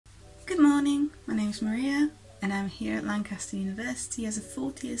Good morning, my name is Maria and I'm here at Lancaster University as a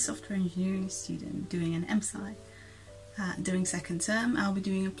fourth-year software engineering student doing an MSci. During second term I'll be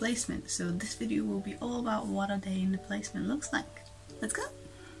doing a placement, so this video will be all about what a day in the placement looks like. Let's go!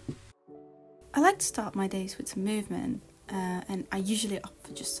 I like to start my days with some movement and I usually opt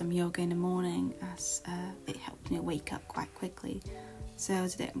for just some yoga in the morning as it helps me wake up quite quickly. So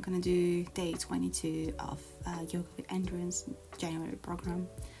today I'm going to do day 22 of Yoga with Endurance January program.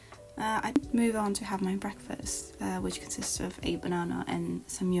 I move on to have my breakfast, which consists of a banana and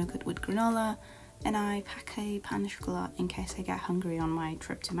some yogurt with granola, and I pack a pan de chocolat in case I get hungry on my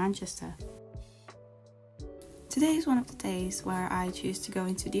trip to Manchester. Today is one of the days where I choose to go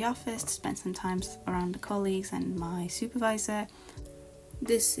into the office to spend some time around the colleagues and my supervisor.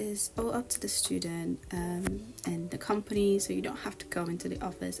 This is all up to the student and the company, so you don't have to go into the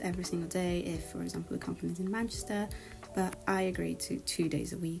office every single day if, for example, the company is in Manchester, but I agree to 2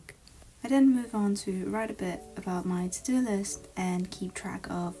 days a week. I then move on to write a bit about my to-do list and keep track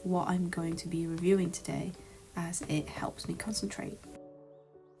of what I'm going to be reviewing today, as it helps me concentrate.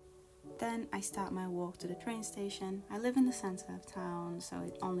 Then I start my walk to the train station. I live in the centre of town, so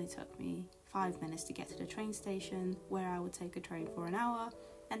it only took me 5 minutes to get to the train station, where I would take a train for an hour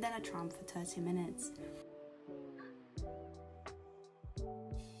and then a tram for 30 minutes.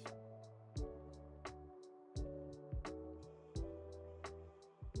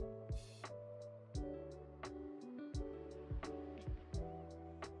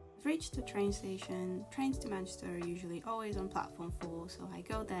 I've reached the train station. Trains to Manchester are usually always on platform 4, so I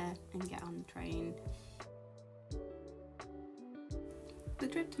go there and get on the train. The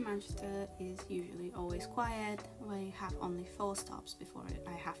trip to Manchester is usually always quiet. I have only 4 stops before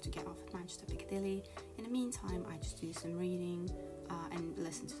I have to get off at Manchester Piccadilly. In the meantime, I just do some reading and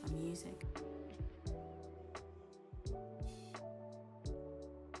listen to some music.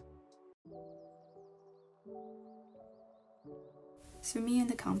 So me and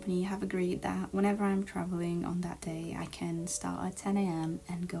the company have agreed that whenever I'm travelling on that day, I can start at 10 AM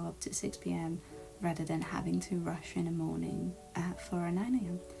and go up to 6 PM rather than having to rush in the morning for a 9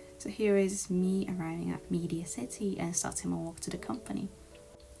 AM. So here is me arriving at Media City and starting my walk to the company.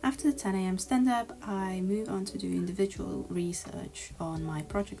 After the 10 AM stand-up, I move on to do individual research on my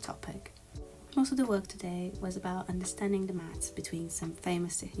project topic. Most of the work today was about understanding the maths between some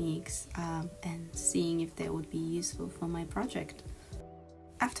famous techniques and seeing if they would be useful for my project.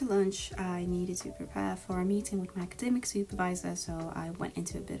 After lunch, I needed to prepare for a meeting with my academic supervisor, so I went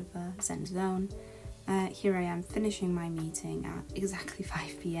into a bit of a zen zone. Here I am finishing my meeting at exactly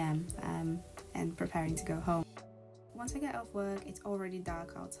 5 PM and preparing to go home. Once I get off work, it's already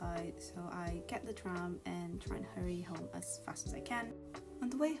dark outside, so I get the tram and try and hurry home as fast as I can. On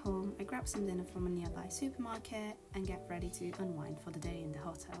the way home, I grab some dinner from a nearby supermarket and get ready to unwind for the day in the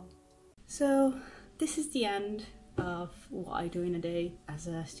hotel. So this is the end of what I do in a day as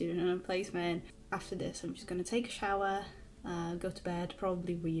a student on a placement. After this, I'm just going to take a shower, go to bed,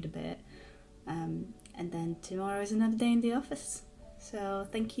 probably read a bit, and then tomorrow is another day in the office. So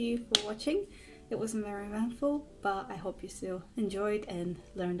thank you for watching. It wasn't very eventful, but I hope you still enjoyed and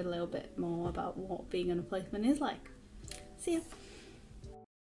learned a little bit more about what being on a placement is like. See ya!